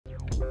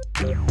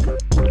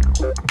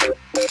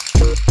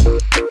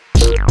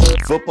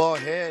Football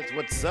heads,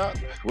 what's up?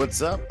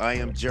 What's up? I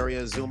am Jerry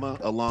Azumah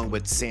along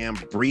with Sam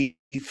Brief.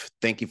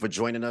 Thank you for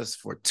joining us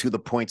for To The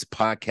Points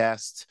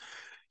podcast.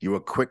 You will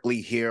quickly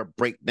hear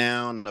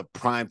breakdown of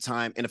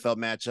primetime NFL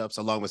matchups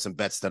along with some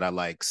bets that I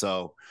like.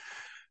 So,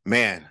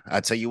 man,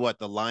 I tell you what,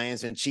 the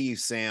Lions and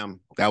Chiefs,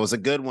 Sam, that was a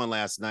good one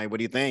last night. What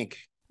do you think?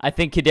 I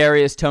think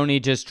Kadarius Toney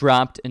just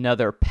dropped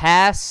another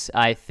pass.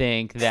 I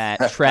think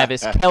that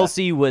Travis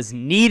Kelce was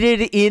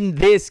needed in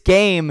this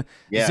game.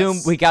 Yes. Zoom,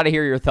 we got to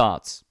hear your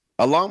thoughts.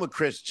 Along with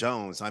Chris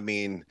Jones, I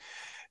mean,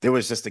 there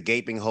was just a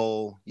gaping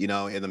hole,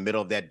 in the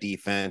middle of that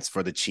defense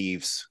for the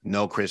Chiefs.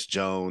 No Chris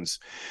Jones.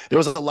 There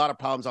was a lot of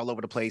problems all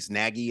over the place.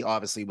 Nagy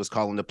obviously was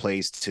calling the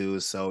plays too.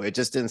 So it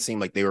just didn't seem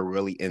like they were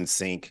really in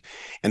sync.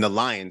 And the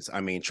Lions,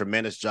 I mean,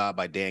 tremendous job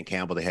by Dan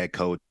Campbell, the head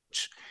coach.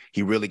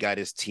 He really got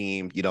his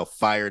team,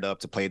 fired up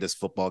to play this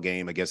football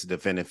game against the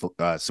defending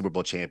Super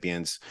Bowl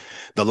champions.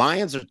 The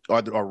Lions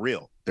are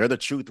real. They're the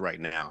truth right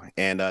now.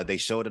 And they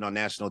showed it on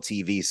national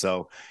TV.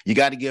 So you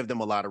got to give them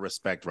a lot of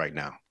respect right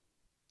now.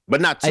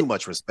 But not too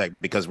much respect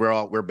because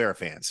we're Bear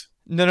fans.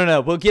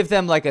 No. We'll give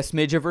them like a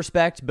smidge of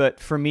respect. But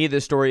for me,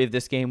 the story of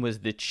this game was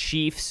the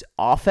Chiefs'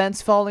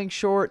 offense falling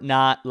short,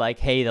 not like,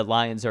 hey, the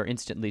Lions are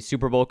instantly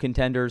Super Bowl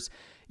contenders.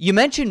 You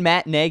mentioned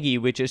Matt Nagy,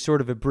 which is sort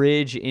of a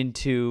bridge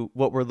into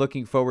what we're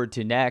looking forward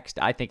to next.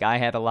 I think I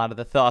had a lot of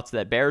the thoughts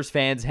that Bears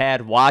fans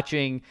had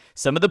watching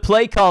some of the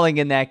play calling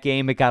in that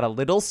game. It got a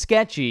little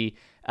sketchy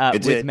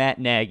with Matt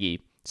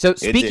Nagy. So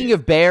speaking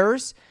of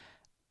Bears,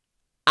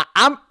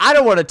 I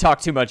don't want to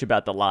talk too much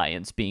about the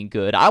Lions being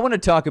good. I want to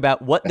talk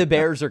about what the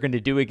Bears are going to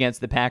do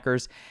against the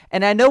Packers.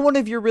 And I know one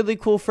of your really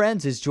cool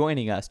friends is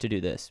joining us to do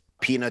this.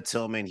 Peanut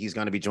Tillman, he's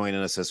going to be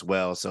joining us as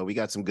well. So we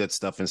got some good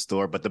stuff in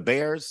store. But the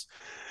Bears,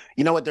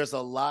 you know what? There's a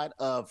lot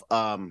of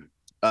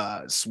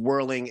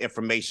swirling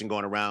information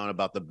going around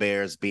about the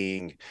Bears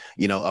being,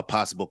 a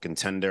possible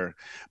contender,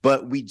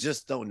 but we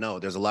just don't know.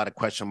 There's a lot of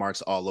question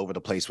marks all over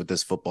the place with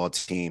this football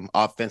team.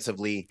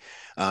 Offensively,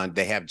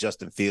 they have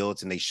Justin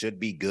Fields, and they should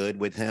be good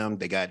with him.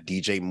 They got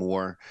DJ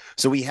Moore.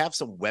 So we have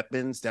some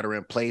weapons that are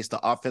in place. The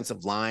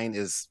offensive line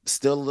is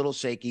still a little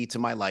shaky to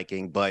my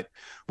liking, but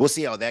we'll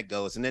see how that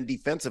goes. And then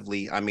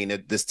defensively, I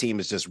mean, this team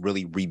is just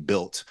really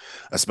rebuilt,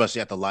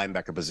 especially at the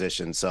linebacker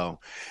position. So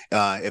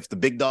if the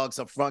big dogs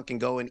up front can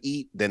go and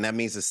eat, then that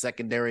means the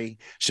secondary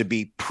should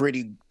be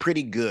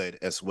pretty good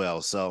as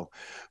well. So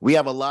we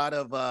have a lot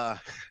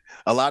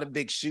of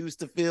big shoes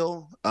to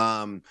fill.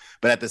 But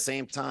at the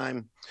same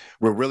time,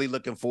 we're really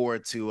looking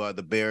forward to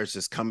the Bears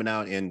just coming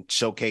out and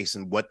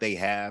showcasing what they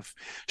have,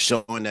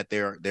 showing that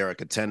they're a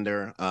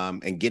contender,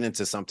 and get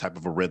into some type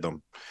of a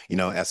rhythm,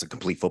 as a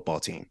complete football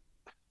team.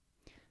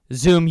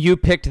 Zoom, you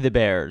picked the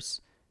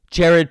Bears.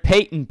 Jared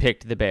Payton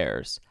picked the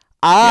Bears.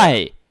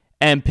 I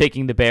am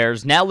picking the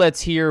Bears. Now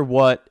let's hear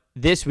what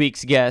this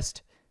week's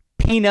guest,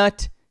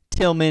 Peanut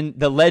Tillman,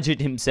 the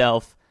legend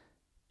himself,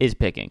 is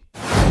picking.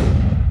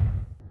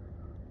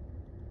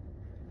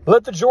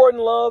 Let the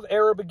Jordan Love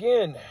era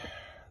begin.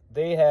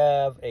 They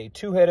have a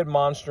two-headed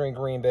monster in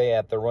Green Bay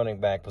at the running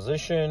back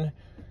position.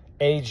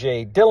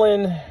 A.J.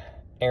 Dillon,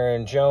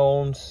 Aaron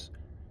Jones.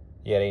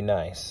 Yeah, they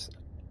nice.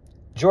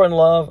 Jordan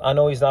Love, I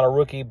know he's not a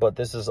rookie, but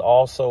this is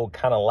also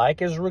kind of like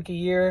his rookie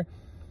year.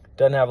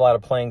 Doesn't have a lot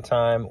of playing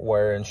time,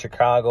 where in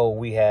Chicago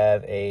we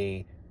have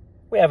an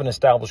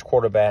established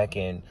quarterback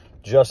in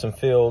Justin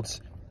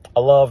Fields. I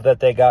love that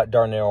they got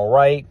Darnell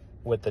Wright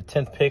with the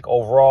 10th pick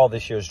overall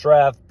this year's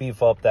draft,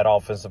 beef up that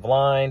offensive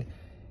line.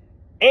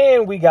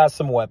 And we got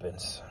some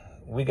weapons.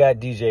 We got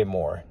DJ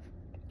Moore.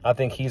 I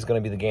think he's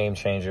going to be the game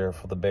changer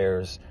for the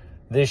Bears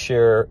this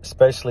year,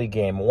 especially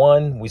game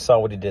one. We saw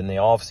what he did in the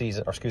in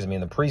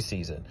the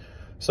preseason.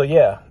 So,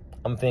 yeah,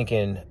 I'm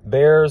thinking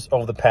Bears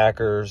over the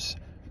Packers,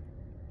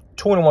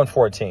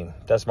 21-14.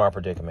 That's my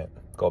predicament.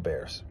 Go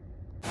Bears.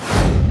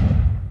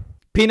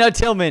 Peanut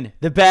Tillman,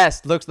 the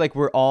best. Looks like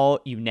we're all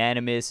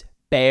unanimous.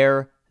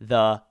 Bear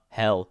the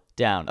hell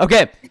down.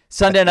 Okay,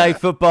 Sunday Night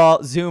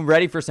Football. Zoom,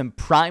 ready for some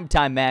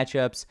primetime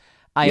matchups.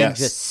 I am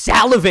just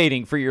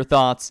salivating for your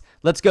thoughts.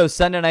 Let's go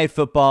Sunday Night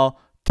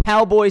Football.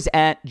 Cowboys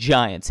at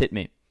Giants. Hit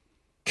me.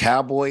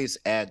 Cowboys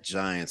at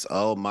Giants.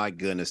 Oh, my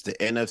goodness. The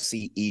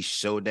NFC East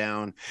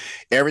showdown.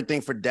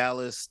 Everything for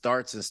Dallas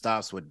starts and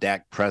stops with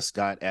Dak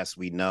Prescott, as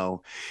we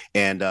know.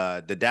 And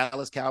the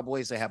Dallas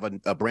Cowboys, they have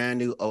a brand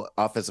new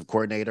offensive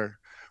coordinator,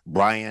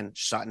 Brian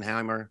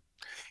Schottenheimer.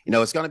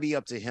 It's going to be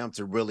up to him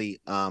to really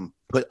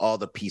put all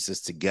the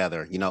pieces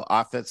together.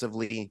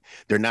 Offensively,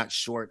 they're not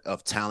short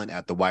of talent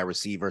at the wide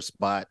receiver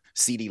spot.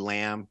 CeeDee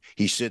Lamb,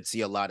 he should see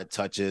a lot of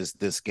touches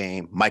this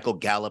game. Michael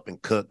Gallup and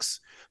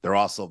Cooks, they're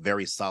also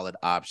very solid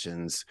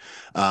options.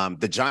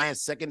 The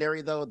Giants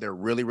secondary, though, they're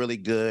really, really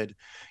good.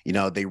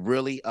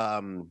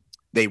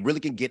 They really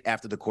can get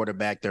after the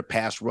quarterback. Their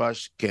pass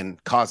rush can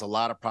cause a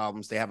lot of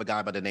problems. They have a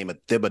guy by the name of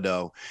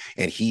Thibodeau,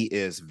 and he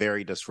is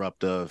very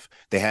disruptive.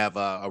 They have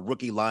a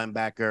rookie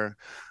linebacker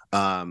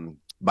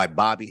by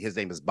Bobby. His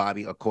name is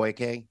Bobby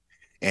Okoye.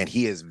 and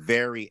he is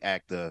very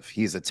active.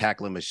 He's a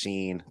tackling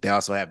machine. They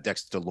also have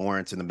Dexter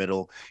Lawrence in the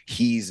middle.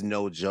 He's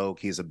no joke.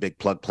 He's a big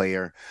plug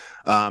player.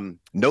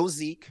 No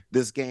Zeke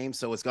this game,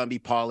 so it's going to be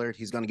Pollard.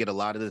 He's going to get a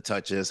lot of the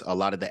touches, a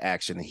lot of the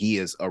action. He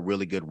is a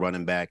really good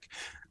running back.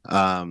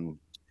 And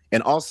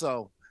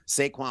also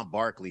Saquon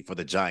Barkley for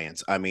the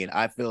Giants. I mean,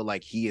 I feel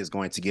like he is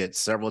going to get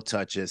several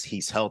touches.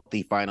 He's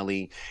healthy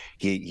finally.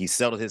 He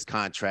settled his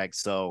contract,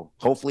 so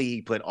hopefully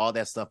he put all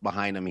that stuff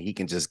behind him and he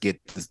can just get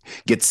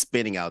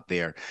spinning out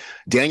there.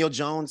 Daniel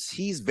Jones,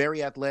 he's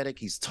very athletic.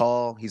 He's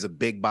tall. He's a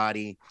big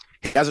body.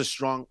 He has a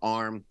strong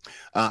arm.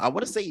 I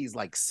want to say he's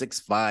like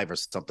 6'5" or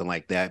something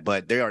like that,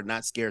 but they are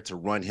not scared to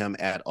run him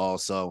at all.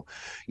 So,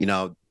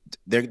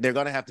 they're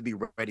going to have to be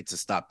ready to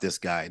stop this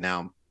guy.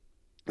 Now,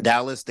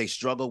 Dallas, they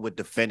struggle with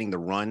defending the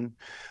run.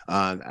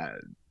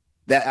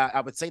 That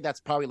I would say that's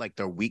probably like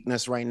their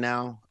weakness right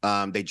now.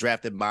 They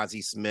drafted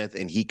Mozzie Smith,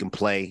 and he can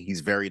play. He's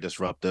very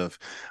disruptive.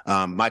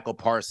 Michael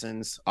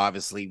Parsons,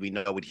 obviously, we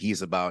know what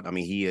he's about. I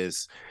mean, he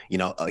is,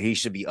 he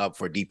should be up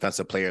for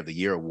Defensive Player of the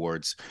Year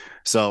awards.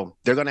 So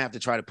they're going to have to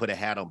try to put a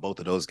hat on both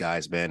of those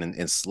guys, man,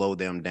 and slow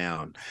them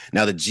down.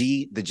 Now, the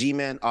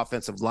G-Men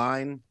offensive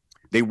line,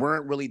 they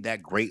weren't really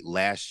that great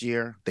last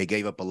year. They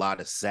gave up a lot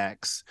of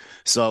sacks.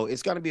 So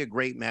it's going to be a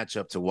great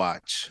matchup to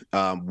watch.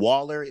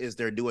 Waller is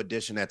their new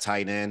addition at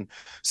tight end,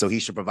 so he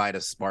should provide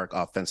a spark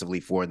offensively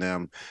for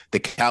them. The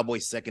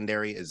Cowboys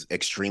secondary is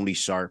extremely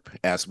sharp,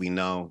 as we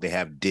know. They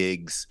have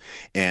Diggs,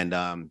 and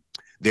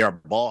they are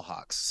ball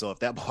hawks. So if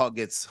that ball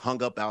gets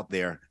hung up out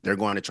there, they're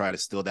going to try to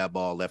steal that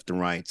ball left and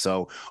right.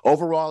 So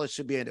overall, it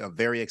should be a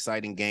very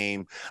exciting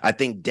game. I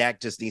think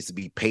Dak just needs to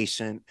be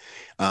patient,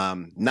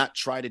 not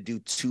try to do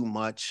too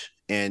much,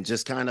 and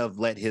just kind of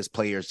let his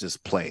players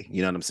just play.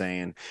 You know what I'm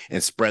saying?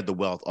 And spread the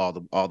wealth all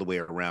the way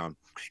around.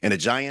 And the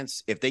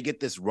Giants, if they get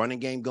this running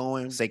game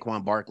going,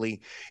 Saquon Barkley,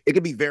 it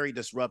could be very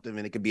disruptive,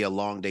 and it could be a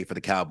long day for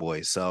the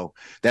Cowboys. So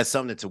that's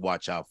something to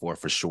watch out for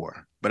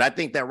sure. But I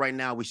think that right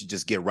now we should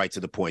just get right to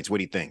the points. What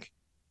do you think?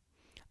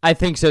 I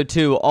think so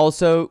too.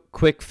 Also,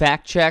 quick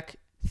fact check.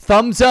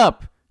 Thumbs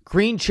up.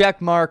 Green check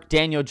mark.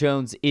 Daniel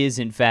Jones is,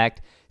 in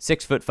fact,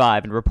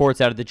 6'5", and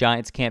reports out of the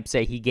Giants camp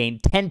say he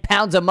gained 10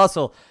 pounds of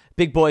muscle.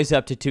 Big boy's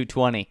up to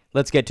 220.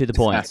 Let's get to the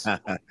points.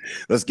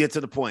 Let's get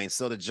to the points.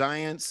 So the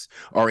Giants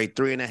are a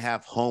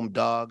 3.5 home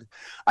dog.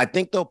 I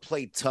think they'll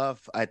play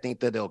tough. I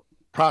think that they'll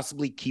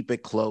possibly keep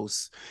it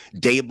close.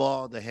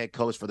 Daboll, the head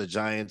coach for the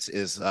Giants,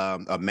 is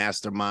a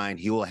mastermind.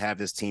 He will have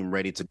his team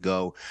ready to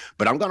go.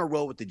 But I'm going to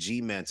roll with the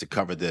G-Men to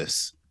cover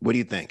this. What do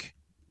you think?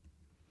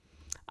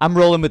 I'm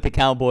rolling with the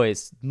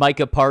Cowboys.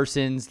 Micah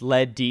Parsons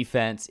led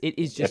defense. It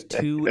is just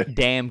too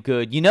damn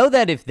good. You know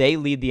that if they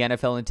lead the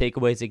NFL in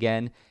takeaways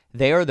again,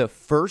 they are the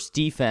first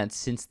defense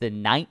since the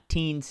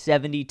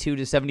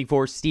 1972-74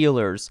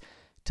 Steelers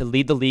to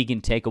lead the league in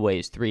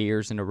takeaways 3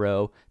 years in a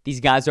row. These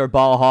guys are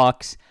ball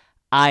hawks.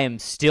 I am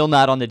still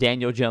not on the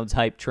Daniel Jones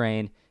hype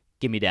train.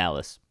 Give me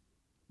Dallas.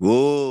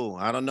 Ooh,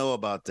 I don't know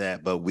about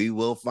that, but we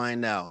will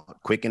find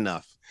out quick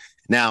enough.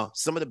 Now,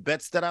 some of the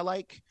bets that I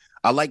like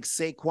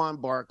Saquon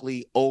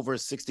Barkley over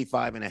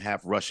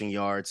 65.5 rushing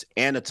yards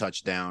and a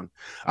touchdown.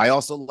 I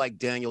also like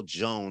Daniel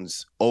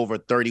Jones over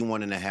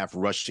 31.5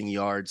 rushing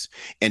yards,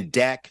 and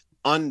Dak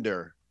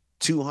under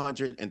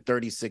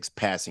 236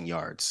 passing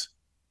yards.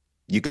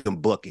 You can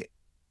book it.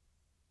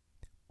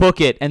 Book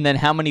it, and then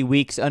how many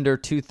weeks under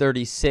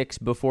 236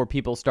 before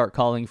people start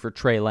calling for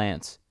Trey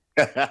Lance?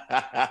 I'm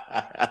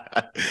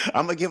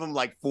going to give him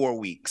like 4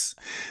 weeks.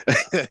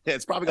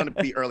 It's probably going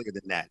to be earlier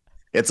than that.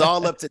 It's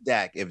all up to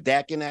Dak. If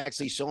Dak can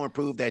actually show and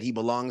prove that he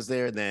belongs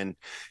there, then,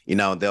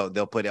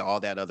 they'll put all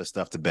that other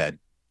stuff to bed.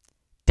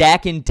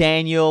 Dak and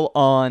Daniel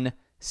on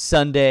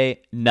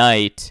Sunday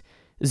night.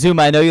 Zoom,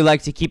 I know you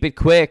like to keep it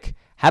quick.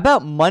 How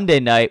about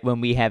Monday night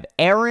when we have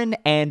Aaron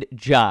and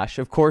Josh?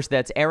 Of course,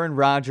 that's Aaron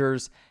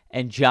Rodgers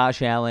and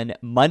Josh Allen.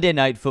 Monday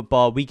Night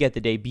Football, we get the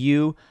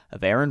debut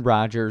of Aaron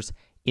Rodgers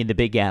in the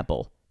Big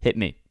Apple. Hit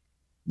me.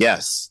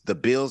 Yes, the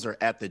Bills are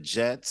at the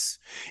Jets,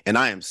 and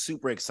I am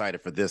super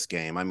excited for this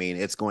game. I mean,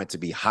 it's going to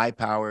be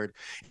high-powered,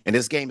 and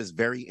this game is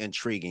very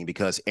intriguing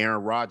because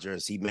Aaron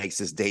Rodgers, he makes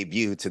his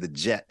debut to the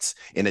Jets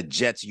in a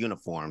Jets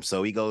uniform.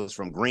 So he goes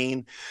from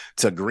green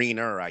to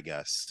greener, I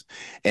guess,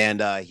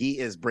 and he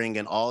is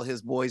bringing all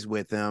his boys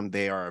with him.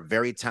 They are a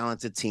very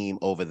talented team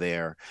over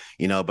there,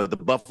 but the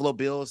Buffalo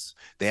Bills,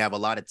 they have a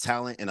lot of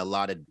talent and a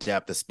lot of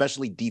depth,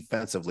 especially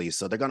defensively.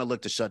 So they're going to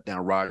look to shut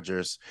down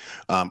Rodgers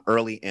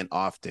early and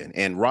often.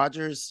 And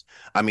Rodgers,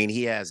 I mean,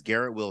 he has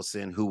Garrett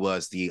Wilson, who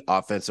was the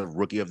offensive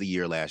rookie of the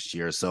year last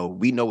year. So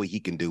we know what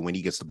he can do when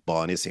he gets the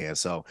ball in his hands.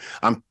 So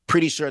I'm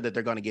pretty sure that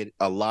they're going to get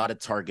a lot of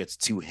targets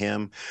to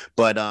him.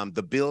 But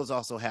the Bills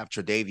also have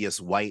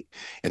Tre'Davious White,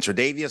 and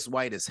Tre'Davious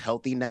White is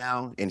healthy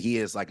now, and he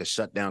is like a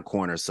shutdown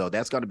corner. So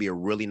that's going to be a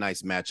really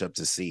nice matchup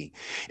to see.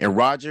 And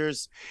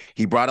Rodgers,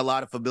 he brought a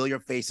lot of familiar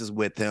faces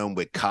with him,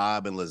 with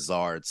Cobb and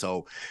Lazard.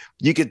 So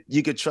you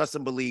could trust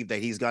and believe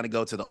that he's going to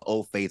go to the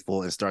Old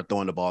Faithful and start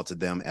throwing the ball to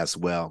them as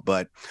well.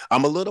 But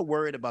I'm a little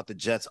worried about the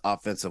Jets'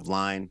 offensive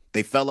line.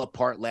 They fell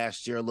apart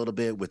last year a little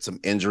bit with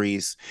some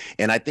injuries,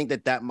 and I think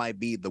that might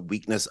be the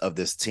weakness of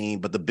this team.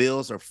 But the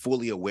Bills are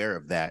fully aware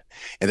of that,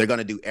 and they're going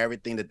to do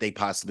everything that they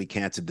possibly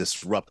can to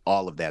disrupt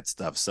all of that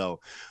stuff.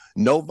 So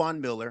no Von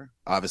Miller,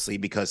 obviously,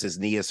 because his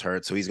knee is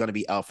hurt, so he's going to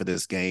be out for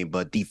this game.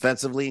 But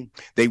defensively,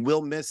 they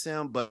will miss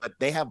him, but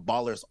they have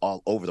ballers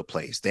all over the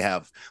place. They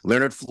have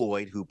Leonard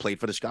Floyd, who played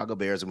for the Chicago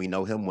Bears, and we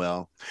know him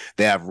well.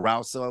 They have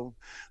Russo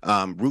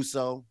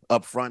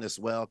up front as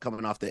well,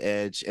 coming off the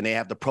edge. And they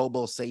have the Pro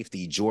Bowl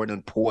safety,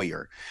 Jordan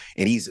Poyer,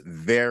 and he's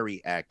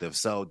very active.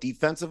 So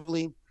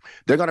defensively,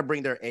 they're going to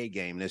bring their A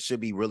game, and it should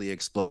be really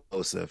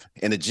explosive.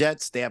 And the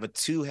Jets, they have a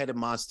two-headed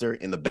monster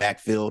in the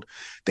backfield.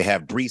 They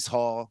have Breece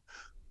Hall,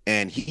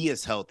 and he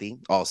is healthy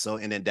also.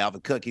 And then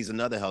Dalvin Cook, he's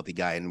another healthy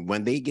guy. And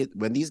when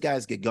these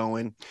guys get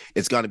going,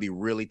 it's going to be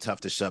really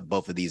tough to shut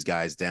both of these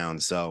guys down.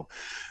 So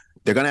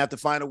they're going to have to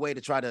find a way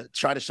to try to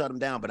shut them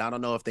down, but I don't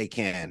know if they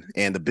can.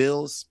 And the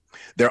Bills,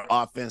 their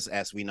offense,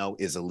 as we know,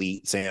 is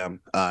elite,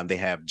 Sam. They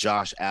have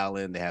Josh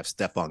Allen. They have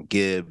Stephon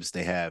Gibbs.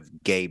 They have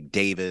Gabe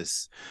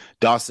Davis,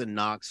 Dawson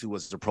Knox, who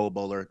was the Pro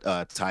Bowler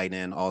tight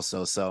end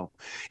also. So,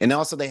 and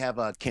also they have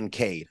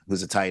Kincaid,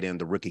 who's a tight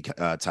end, the rookie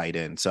tight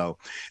end. So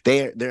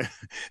they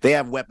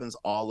have weapons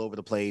all over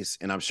the place,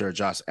 and I'm sure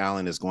Josh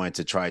Allen is going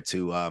to try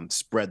to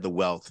spread the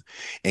wealth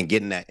and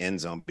get in that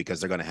end zone,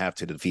 because they're going to have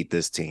to defeat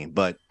this team.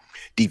 But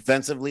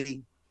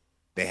defensively,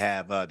 they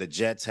have the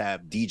Jets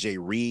have DJ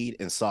Reed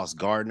and Sauce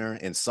Gardner,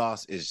 and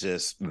Sauce is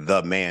just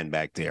the man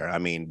back there. I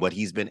mean, what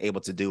he's been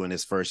able to do in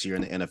his first year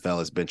in the NFL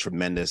has been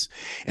tremendous,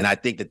 and I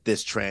think that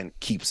this trend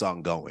keeps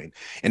on going.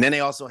 And then they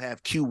also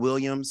have Q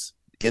Williams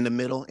in the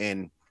middle,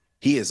 and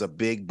he is a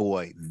big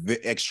boy,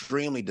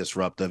 extremely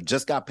disruptive.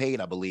 Just got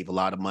paid, I believe, a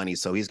lot of money.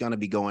 So he's going to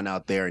be going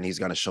out there and he's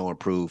going to show and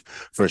prove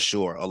for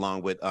sure,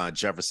 along with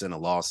Jefferson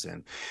and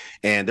Lawson.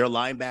 And they're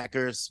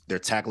linebackers, they're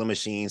tackling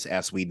machines,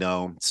 as we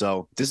know.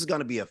 So this is going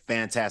to be a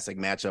fantastic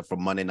matchup for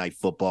Monday Night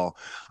Football.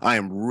 I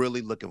am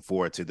really looking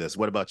forward to this.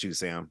 What about you,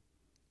 Sam?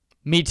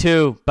 Me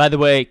too. By the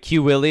way,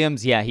 Q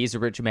Williams, yeah, he's a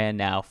rich man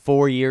now.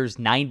 4 years,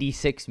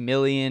 $96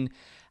 million.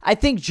 I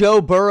think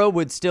Joe Burrow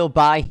would still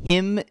buy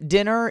him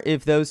dinner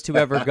if those two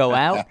ever go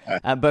out.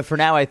 But for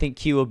now, I think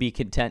Q will be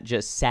content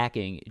just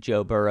sacking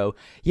Joe Burrow.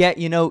 Yeah,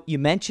 you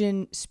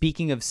mentioned,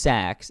 speaking of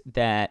sacks,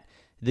 that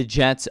the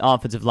Jets'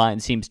 offensive line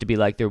seems to be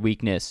like their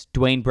weakness.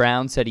 Dwayne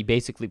Brown said he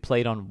basically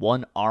played on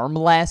one arm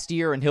last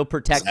year, and he'll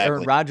protect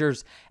Aaron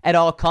Rodgers at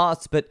all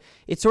costs. But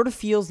it sort of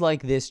feels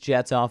like this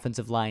Jets'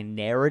 offensive line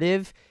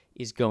narrative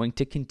is going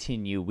to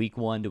continue week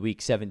 1 to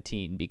week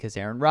 17, because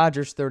Aaron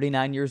Rodgers,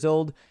 39 years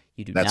old,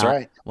 you do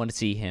not want to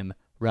see him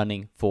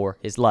running for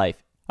his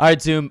life. All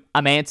right, Zoom,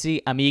 I'm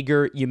antsy. I'm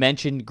eager. You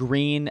mentioned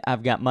green.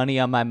 I've got money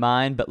on my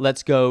mind, but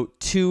let's go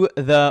to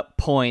the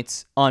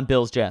points on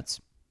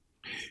Bills-Jets.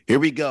 Here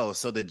we go.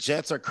 So the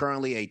Jets are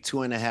currently a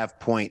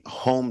 2.5-point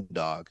home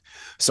dog.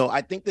 So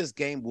I think this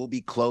game will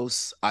be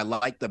close. I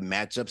like the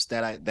matchups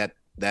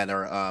that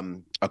are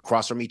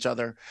across from each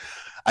other.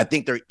 I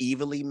think they're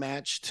evenly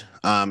matched.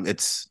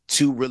 It's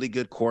two really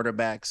good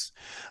quarterbacks.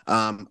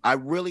 I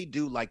really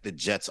do like the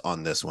Jets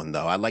on this one,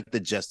 though. I like the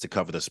Jets to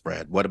cover the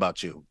spread. What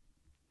about you?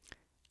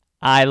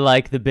 I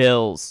like the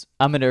Bills.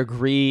 I'm going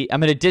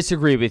to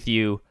disagree with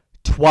you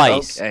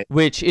twice,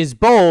 which is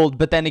bold,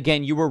 but then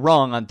again, you were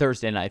wrong on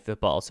Thursday Night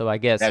Football, so I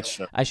guess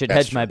I should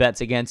hedge my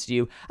bets against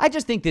you. I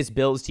just think this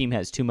Bills team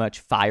has too much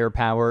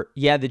firepower.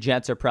 Yeah, the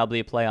Jets are probably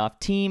a playoff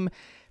team,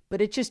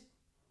 but it just...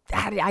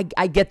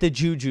 I get the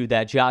juju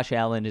that Josh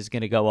Allen is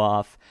going to go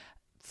off,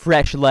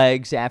 fresh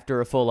legs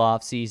after a full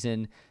off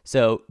season.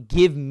 So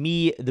give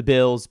me the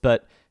Bills,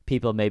 but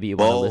people maybe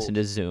want to listen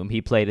to Zoom. He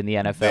played in the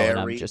NFL, and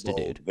I'm just a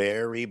dude.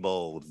 Very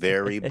bold,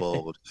 very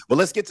bold. Well,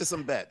 let's get to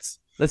some bets.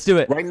 Let's do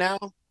it. Right now,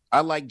 I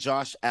like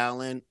Josh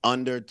Allen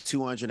under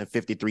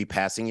 253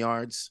 passing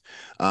yards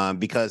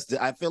because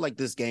I feel like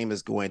this game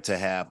is going to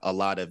have a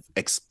lot of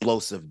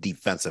explosive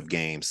defensive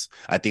games.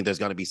 I think there's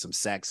going to be some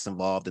sacks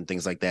involved and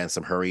things like that, and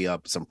some hurry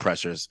up, some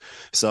pressures.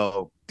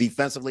 So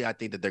defensively, I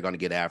think that they're going to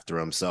get after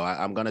him. So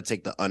I'm going to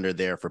take the under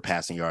there for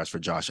passing yards for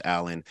Josh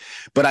Allen.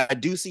 But I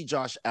do see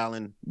Josh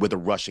Allen with a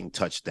rushing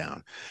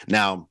touchdown.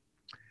 Now,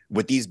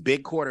 with these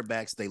big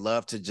quarterbacks, they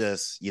love to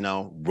just,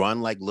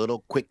 run like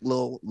quick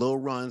little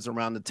runs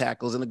around the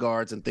tackles and the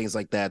guards and things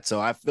like that.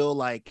 So I feel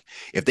like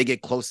if they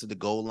get close to the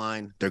goal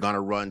line, they're going to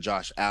run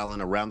Josh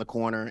Allen around the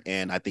corner,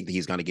 and I think that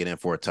he's going to get in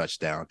for a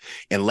touchdown.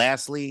 And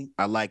lastly,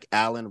 I like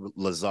Allen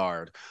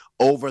Lazard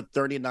over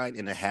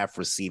 39.5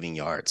 receiving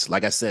yards.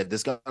 Like I said, this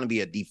is going to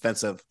be a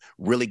defensive,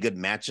 really good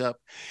matchup.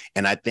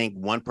 And I think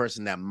one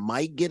person that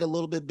might get a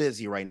little bit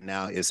busy right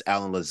now is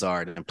Allen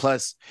Lazard. And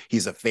plus,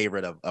 he's a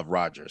favorite of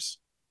Rodgers.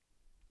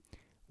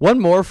 One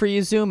more for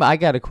you, Zoom. I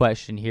got a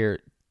question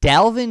here.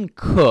 Dalvin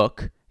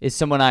Cook is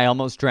someone I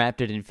almost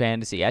drafted in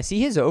fantasy. I see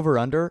his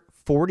over-under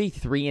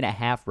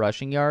 43.5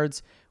 rushing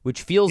yards,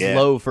 which feels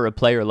low for a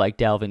player like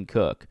Dalvin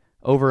Cook.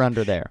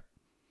 Over-under there.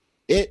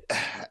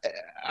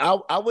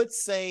 I would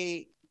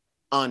say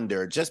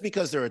under, just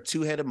because they're a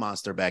two-headed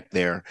monster back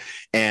there,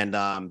 and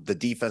the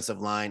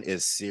defensive line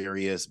is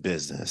serious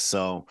business.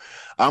 So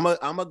I'm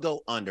a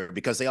go under,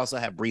 because they also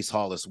have Breece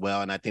Hall as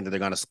well, and I think that they're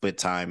going to split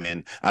time,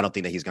 and I don't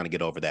think that he's going to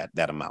get over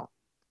that amount.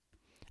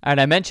 All right,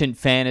 I mentioned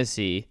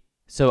fantasy,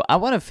 so I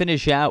want to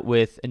finish out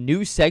with a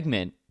new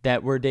segment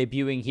that we're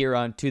debuting here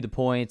on To The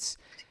Points.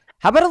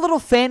 How about a little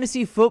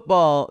fantasy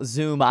football,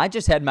 Zoom? I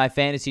just had my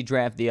fantasy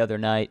draft the other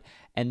night,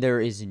 and there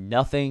is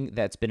nothing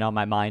that's been on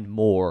my mind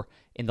more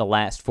in the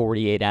last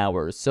 48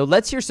 hours. So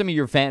let's hear some of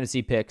your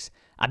fantasy picks.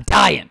 I'm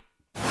dying.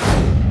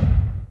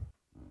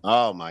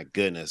 Oh, my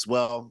goodness.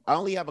 Well, I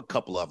only have a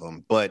couple of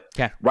them, but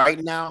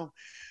right now,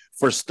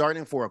 for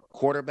a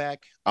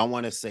quarterback, I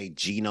want to say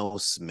Geno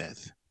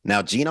Smith.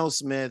 Now, Geno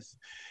Smith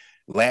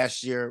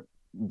last year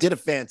did a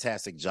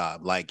fantastic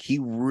job. Like, he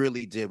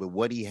really did with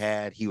what he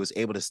had. He was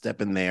able to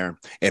step in there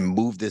and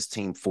move this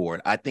team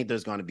forward. I think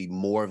there's going to be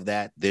more of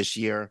that this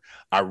year.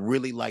 I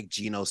really like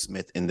Geno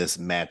Smith in this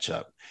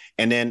matchup.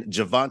 And then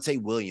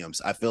Javonte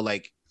Williams, I feel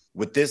like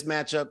with this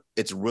matchup,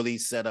 it's really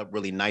set up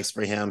really nice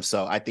for him.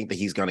 So I think that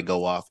he's going to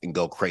go off and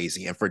go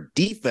crazy. And for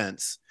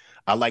defense,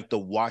 I like the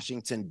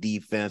Washington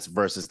defense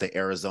versus the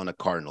Arizona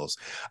Cardinals.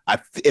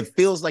 It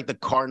feels like the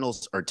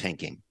Cardinals are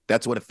tanking.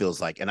 That's what it feels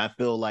like. And I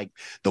feel like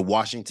the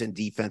Washington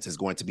defense is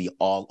going to be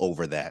all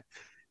over that.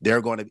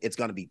 It's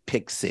going to be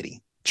pick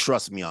city.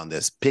 Trust me on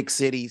this. Pick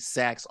city,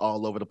 sacks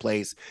all over the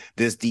place.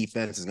 This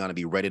defense is going to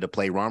be ready to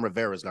play. Ron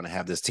Rivera is going to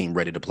have this team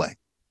ready to play.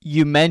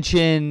 You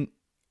mentioned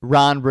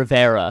Ron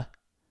Rivera.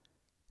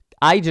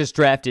 I just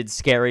drafted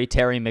scary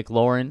Terry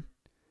McLaurin.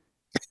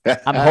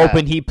 I'm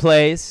hoping he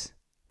plays.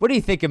 What do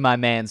you think of my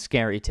man,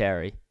 Scary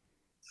Terry?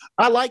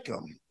 I like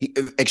him.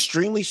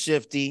 Extremely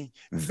shifty,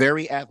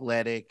 very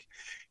athletic.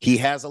 He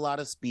has a lot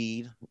of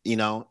speed. I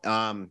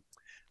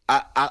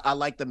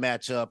like the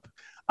matchup.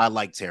 I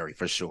like Terry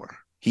for sure.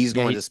 He's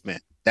going to spin.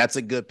 That's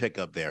a good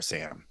pickup there,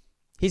 Sam.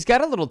 He's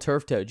got a little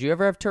turf toe. Do you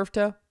ever have turf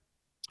toe?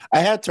 I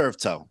had turf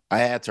toe,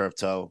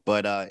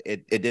 but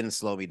it didn't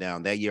slow me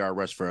down. That year I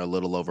rushed for a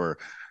little over,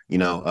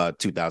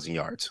 2,000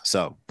 yards.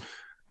 So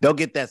they'll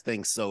get that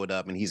thing sewed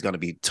up, and he's going to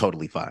be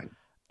totally fine.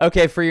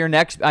 Okay, for your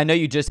next, I know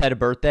you just had a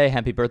birthday.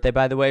 Happy birthday,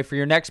 by the way. For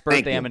your next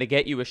birthday, I'm going to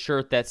get you a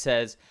shirt that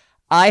says,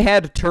 I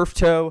had turf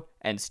toe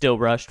and still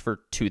rushed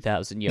for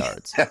 2,000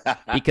 yards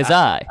because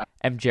I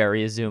am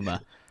Jerry Azumah.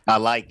 I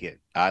like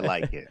it. All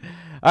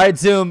right,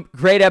 Zoom,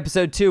 great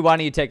episode 2. Why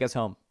don't you take us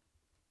home?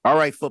 All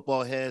right,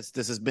 football heads,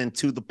 this has been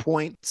To The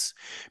Points.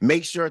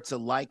 Make sure to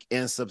like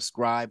and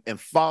subscribe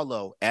and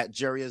follow at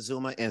Jerry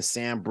Azumah and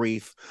Sam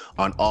Brief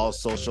on all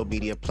social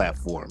media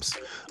platforms.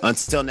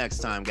 Until next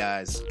time,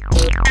 guys.